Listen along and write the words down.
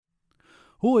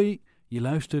Hoi, je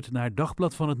luistert naar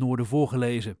Dagblad van het Noorden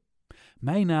voorgelezen.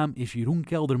 Mijn naam is Jeroen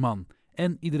Kelderman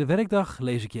en iedere werkdag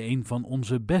lees ik je een van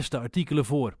onze beste artikelen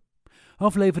voor.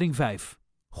 Aflevering 5,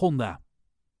 Gonda.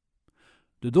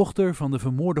 De dochter van de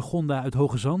vermoorde Gonda uit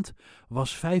Hoogezand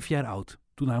was 5 jaar oud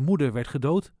toen haar moeder werd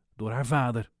gedood door haar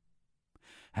vader.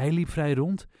 Hij liep vrij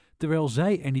rond terwijl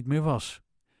zij er niet meer was.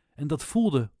 En dat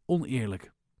voelde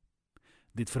oneerlijk.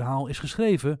 Dit verhaal is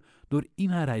geschreven door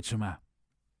Ina Reitsema.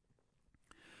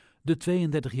 De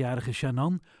 32-jarige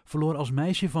Shannan verloor als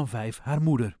meisje van 5 haar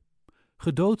moeder,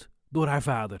 gedood door haar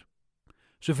vader.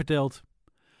 Ze vertelt: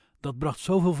 dat bracht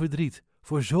zoveel verdriet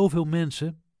voor zoveel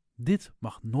mensen, dit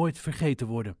mag nooit vergeten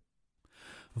worden.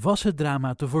 Was het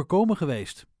drama te voorkomen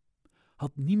geweest?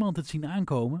 Had niemand het zien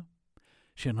aankomen?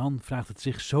 Shannan vraagt het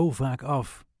zich zo vaak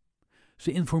af.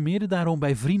 Ze informeerde daarom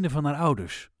bij vrienden van haar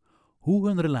ouders hoe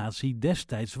hun relatie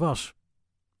destijds was.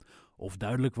 Of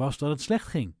duidelijk was dat het slecht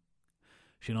ging.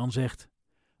 Shannan zegt: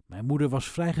 mijn moeder was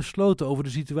vrij gesloten over de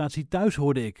situatie thuis,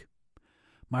 hoorde ik.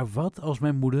 Maar wat als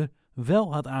mijn moeder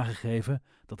wel had aangegeven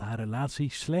dat haar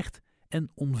relatie slecht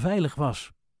en onveilig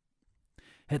was?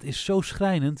 Het is zo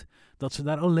schrijnend dat ze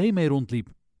daar alleen mee rondliep.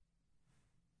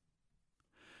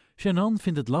 Shannan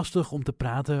vindt het lastig om te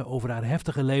praten over haar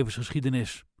heftige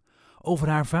levensgeschiedenis. Over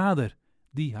haar vader,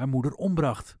 die haar moeder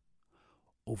ombracht.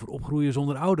 Over opgroeien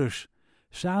zonder ouders,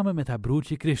 samen met haar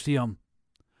broertje Christian.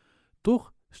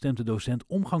 Toch stemt de docent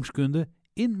omgangskunde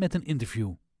in met een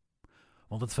interview.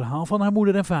 Want het verhaal van haar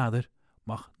moeder en vader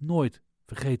mag nooit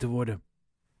vergeten worden.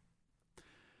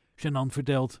 Shannan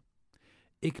vertelt: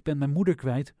 ik ben mijn moeder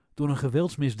kwijt door een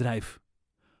geweldsmisdrijf.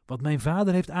 Wat mijn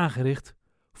vader heeft aangericht,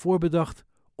 voorbedacht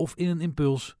of in een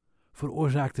impuls,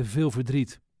 veroorzaakte veel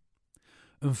verdriet.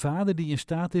 Een vader die in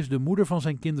staat is de moeder van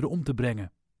zijn kinderen om te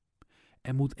brengen.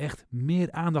 Er moet echt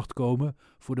meer aandacht komen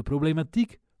voor de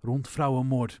problematiek rond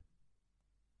vrouwenmoord.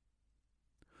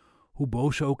 Hoe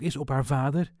boos ze ook is op haar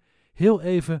vader, heel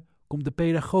even komt de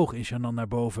pedagoog in Shannan naar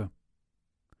boven.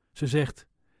 Ze zegt: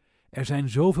 er zijn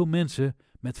zoveel mensen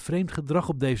met vreemd gedrag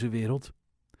op deze wereld.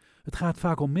 Het gaat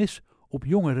vaak al mis op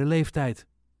jongere leeftijd.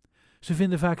 Ze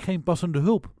vinden vaak geen passende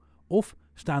hulp of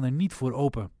staan er niet voor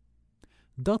open.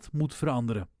 Dat moet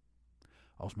veranderen.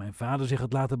 Als mijn vader zich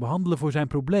had laten behandelen voor zijn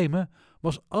problemen,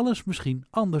 was alles misschien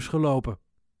anders gelopen.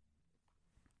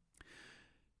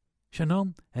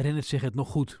 Shannan herinnert zich het nog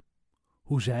goed.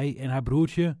 Hoe zij en haar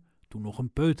broertje, toen nog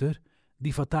een peuter,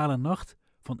 die fatale nacht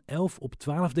van 11 op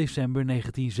 12 december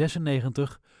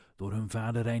 1996 door hun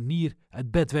vader Reinier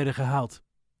uit bed werden gehaald.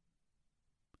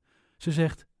 Ze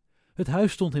zegt: het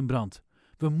huis stond in brand.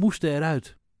 We moesten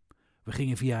eruit. We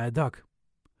gingen via het dak.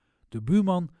 De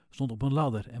buurman stond op een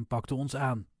ladder en pakte ons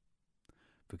aan.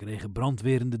 We kregen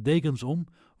brandwerende dekens om,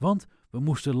 want we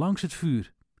moesten langs het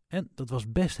vuur. En dat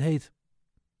was best heet.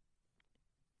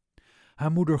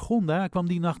 Haar moeder Gonda kwam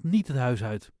die nacht niet het huis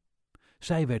uit.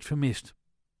 Zij werd vermist.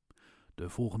 De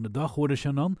volgende dag hoorde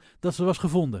Shannan dat ze was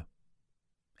gevonden.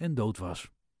 En dood was.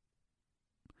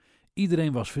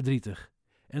 Iedereen was verdrietig.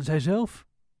 En zijzelf?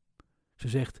 Ze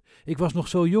zegt: ik was nog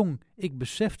zo jong, ik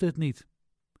besefte het niet.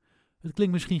 Het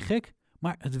klinkt misschien gek,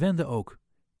 maar het wende ook.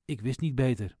 Ik wist niet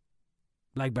beter.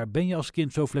 Blijkbaar ben je als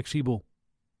kind zo flexibel.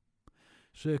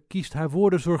 Ze kiest haar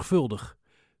woorden zorgvuldig,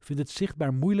 vindt het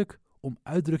zichtbaar moeilijk om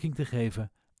uitdrukking te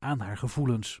geven aan haar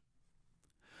gevoelens.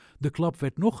 De klap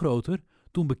werd nog groter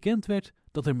toen bekend werd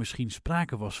dat er misschien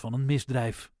sprake was van een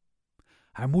misdrijf.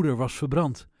 Haar moeder was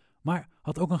verbrand, maar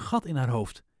had ook een gat in haar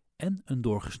hoofd en een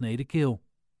doorgesneden keel.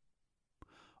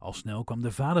 Al snel kwam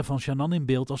de vader van Shannan in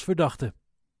beeld als verdachte.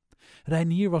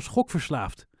 Reinier was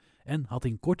gokverslaafd en had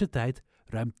in korte tijd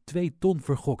ruim 2 ton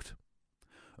vergokt.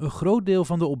 Een groot deel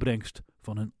van de opbrengst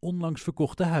van hun onlangs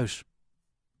verkochte huis.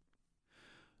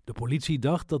 De politie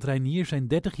dacht dat Reinier zijn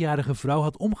 30-jarige vrouw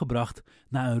had omgebracht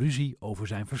na een ruzie over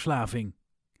zijn verslaving.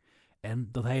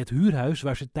 En dat hij het huurhuis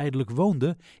waar ze tijdelijk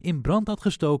woonde in brand had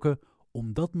gestoken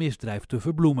om dat misdrijf te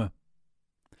verbloemen.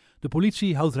 De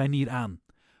politie houdt Reinier aan,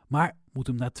 maar moet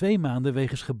hem na 2 maanden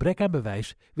wegens gebrek aan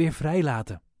bewijs weer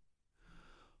vrijlaten.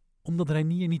 Omdat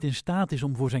Reinier niet in staat is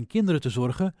om voor zijn kinderen te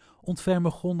zorgen,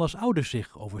 ontfermen Gonda's ouders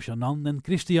zich over Shannan en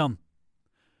Christian.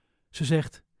 Ze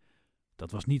zegt: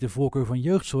 dat was niet de voorkeur van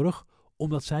jeugdzorg,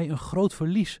 omdat zij een groot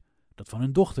verlies, dat van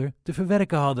hun dochter, te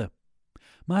verwerken hadden.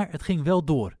 Maar het ging wel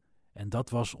door, en dat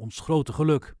was ons grote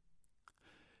geluk.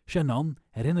 Shannan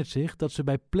herinnert zich dat ze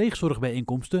bij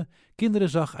pleegzorgbijeenkomsten kinderen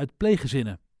zag uit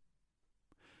pleeggezinnen.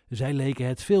 Zij leken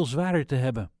het veel zwaarder te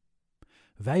hebben.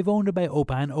 Wij woonden bij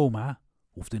opa en oma,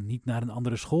 hoefden niet naar een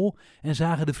andere school en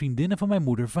zagen de vriendinnen van mijn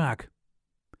moeder vaak.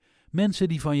 Mensen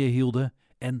die van je hielden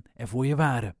en er voor je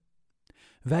waren.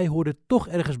 Wij hoorden toch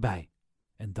ergens bij.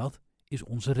 En dat is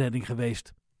onze redding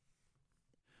geweest.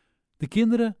 De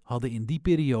kinderen hadden in die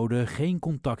periode geen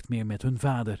contact meer met hun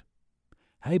vader.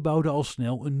 Hij bouwde al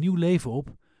snel een nieuw leven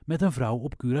op met een vrouw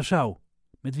op Curaçao,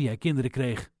 met wie hij kinderen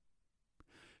kreeg.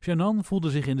 Shannan voelde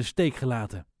zich in de steek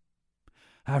gelaten.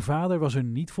 Haar vader was er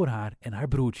niet voor haar en haar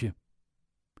broertje.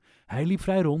 Hij liep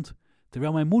vrij rond,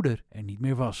 terwijl mijn moeder er niet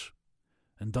meer was.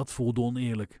 En dat voelde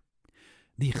oneerlijk.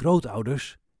 Die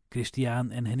grootouders,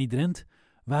 Christiaan en Henny Drent,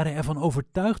 waren ervan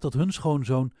overtuigd dat hun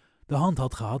schoonzoon de hand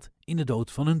had gehad in de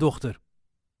dood van hun dochter.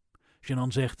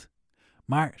 Shannan zegt,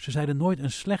 maar ze zeiden nooit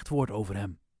een slecht woord over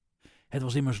hem. Het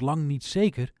was immers lang niet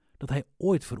zeker dat hij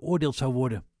ooit veroordeeld zou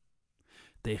worden.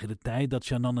 Tegen de tijd dat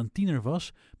Shannan een tiener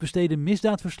was, besteedde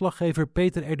misdaadverslaggever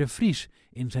Peter R. de Vries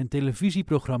in zijn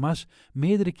televisieprogramma's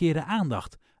meerdere keren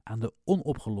aandacht aan de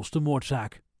onopgeloste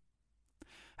moordzaak.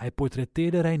 Hij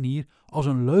portretteerde Reinier als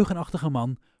een leugenachtige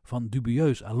man van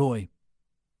dubieus allooi.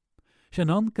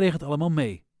 Shannan kreeg het allemaal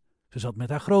mee. Ze zat met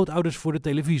haar grootouders voor de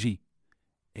televisie,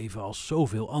 evenals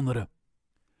zoveel anderen.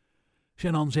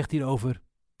 Shannan zegt hierover,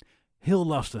 heel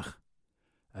lastig.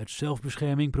 Uit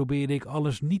zelfbescherming probeerde ik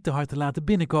alles niet te hard te laten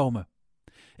binnenkomen.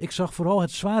 Ik zag vooral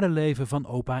het zware leven van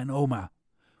opa en oma.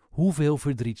 Hoeveel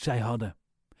verdriet zij hadden.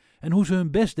 En hoe ze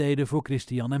hun best deden voor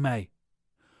Christian en mij.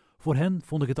 Voor hen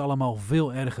vond ik het allemaal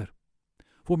veel erger.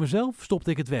 Voor mezelf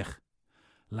stopte ik het weg.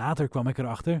 Later kwam ik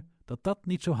erachter dat dat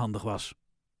niet zo handig was.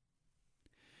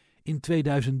 In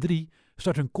 2003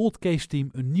 start een cold case team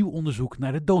een nieuw onderzoek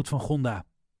naar de dood van Gonda.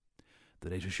 De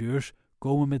rechercheurs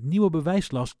komen met nieuwe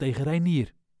bewijslast tegen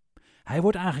Reinier. Hij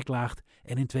wordt aangeklaagd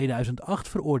en in 2008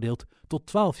 veroordeeld tot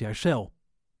 12 jaar cel.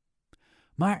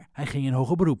 Maar hij ging in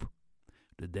hoger beroep.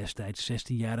 De destijds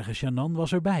 16-jarige Shannan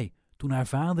was erbij toen haar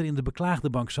vader in de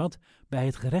beklaagdenbank zat bij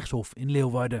het gerechtshof in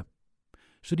Leeuwarden.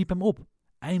 Ze riep hem op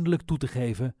eindelijk toe te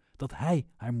geven dat hij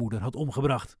haar moeder had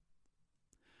omgebracht.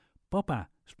 Papa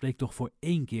spreekt toch voor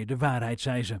 1 keer de waarheid,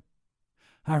 zei ze.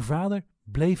 Haar vader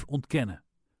bleef ontkennen,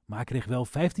 maar kreeg wel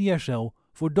 15 jaar cel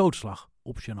voor doodslag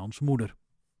op Shannans moeder.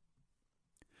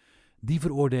 Die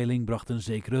veroordeling bracht een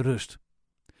zekere rust.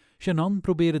 Shannan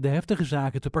probeerde de heftige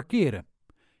zaken te parkeren,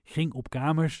 ging op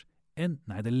kamers en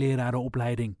naar de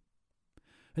lerarenopleiding.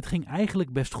 Het ging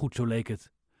eigenlijk best goed, zo leek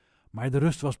het. Maar de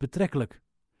rust was betrekkelijk.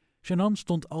 Shannan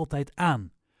stond altijd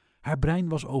aan. Haar brein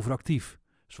was overactief.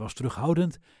 Ze was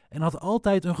terughoudend en had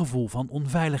altijd een gevoel van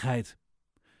onveiligheid.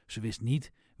 Ze wist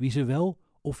niet wie ze wel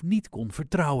of niet kon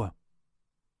vertrouwen.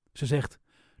 Ze zegt,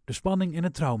 de spanning en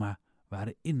het trauma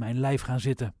waren in mijn lijf gaan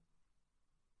zitten.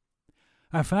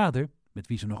 Haar vader, met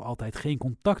wie ze nog altijd geen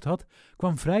contact had,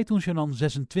 kwam vrij toen Shannan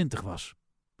 26 was.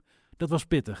 Dat was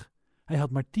pittig. Hij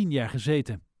had maar 10 jaar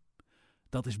gezeten.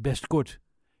 Dat is best kort.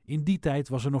 In die tijd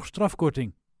was er nog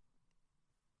strafkorting.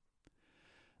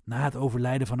 Na het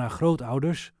overlijden van haar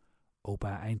grootouders,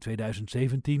 opa eind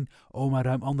 2017, oma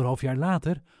ruim 1,5 jaar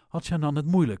later, had Shannan het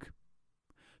moeilijk.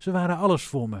 Ze waren alles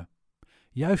voor me.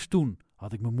 Juist toen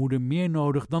had ik mijn moeder meer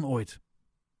nodig dan ooit.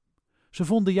 Ze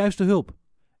vond de juiste hulp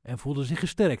en voelde zich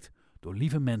gesterkt door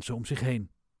lieve mensen om zich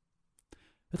heen.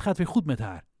 Het gaat weer goed met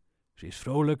haar. Ze is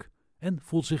vrolijk en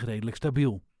voelt zich redelijk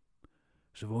stabiel.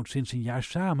 Ze woont sinds een jaar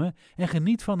samen en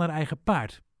geniet van haar eigen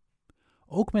paard.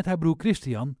 Ook met haar broer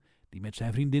Christian, die met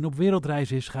zijn vriendin op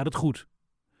wereldreis is, gaat het goed.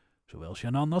 Zowel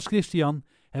Shannan als Christian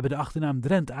hebben de achternaam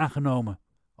Drent aangenomen,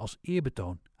 als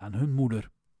eerbetoon aan hun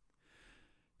moeder.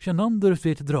 Shannan durft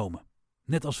weer te dromen,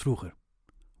 net als vroeger.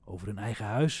 Over een eigen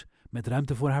huis met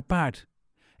ruimte voor haar paard.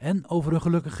 En over een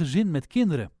gelukkig gezin met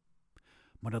kinderen.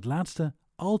 Maar dat laatste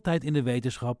altijd in de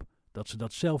wetenschap dat ze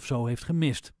dat zelf zo heeft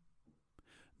gemist.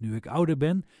 Nu ik ouder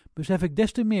ben, besef ik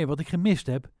des te meer wat ik gemist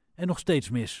heb en nog steeds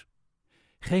mis.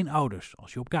 Geen ouders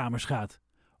als je op kamers gaat,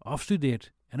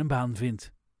 afstudeert en een baan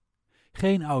vindt.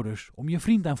 Geen ouders om je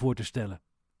vriend aan voor te stellen.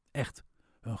 Echt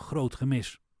een groot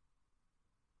gemis.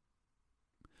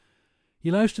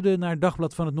 Je luisterde naar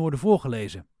Dagblad van het Noorden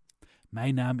voorgelezen.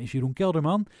 Mijn naam is Jeroen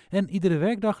Kelderman en iedere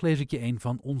werkdag lees ik je een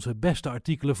van onze beste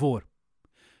artikelen voor.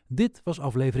 Dit was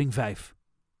aflevering 5.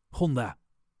 Gonda.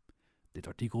 Dit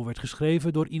artikel werd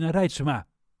geschreven door Ina Reitsema.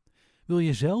 Wil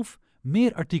je zelf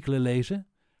meer artikelen lezen?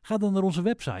 Ga dan naar onze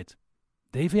website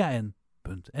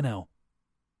dvan.nl.